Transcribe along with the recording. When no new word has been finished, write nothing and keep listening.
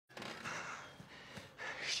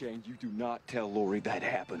Shane, you do not tell Lori that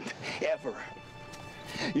happened. Ever.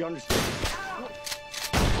 You understand?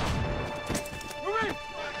 Merlin!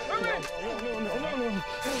 Merlin!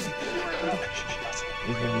 No.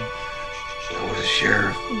 I was a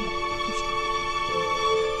sheriff.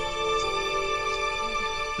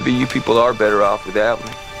 Maybe you people are better off without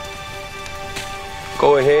me.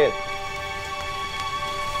 Go ahead.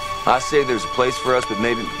 I say there's a place for us, but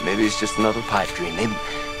maybe it's just another pipe dream.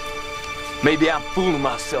 Maybe I'm fooling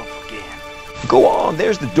myself again. Go on,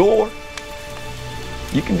 there's the door.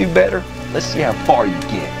 You can do better. Let's see how far you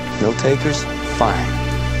get. No takers? Fine.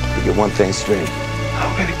 We get one thing straight.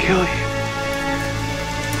 I'm gonna kill you.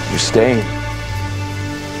 You're staying.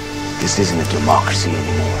 This isn't a democracy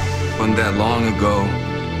anymore. Wasn't that long ago,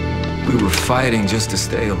 we were fighting just to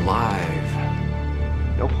stay alive.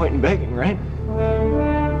 No point in begging, right?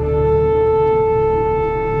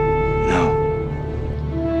 No.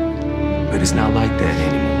 But it's not like that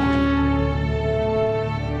anymore.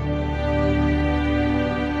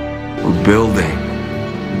 We're building.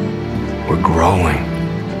 We're growing.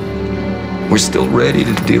 We're still ready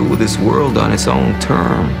to deal with this world on its own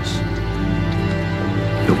terms.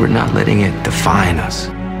 But we're not letting it define us.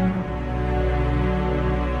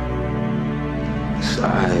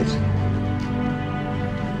 Besides,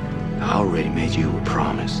 I already made you a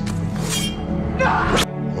promise.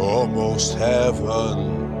 Almost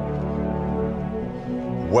heaven,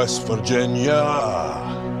 West Virginia,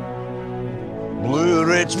 Blue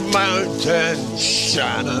Ridge Mountain,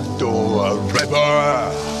 Shenandoah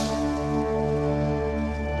River.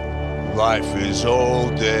 Life is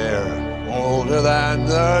old there, older than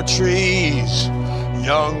the trees,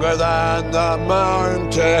 younger than the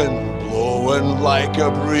mountain, blowing like a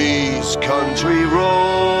breeze. Country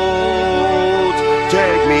road,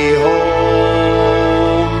 take me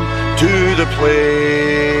home to the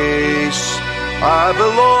place I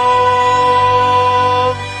belong.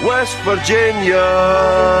 West Virginia,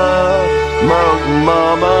 Mountain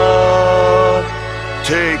Mama,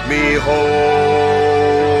 take me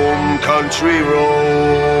home, country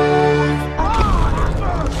road.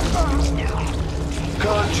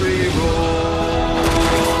 Country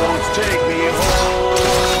roads, take me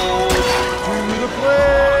home to the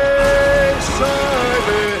place I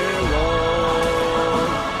belong.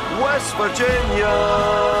 West Virginia,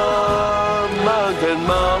 Mountain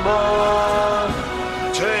Mama.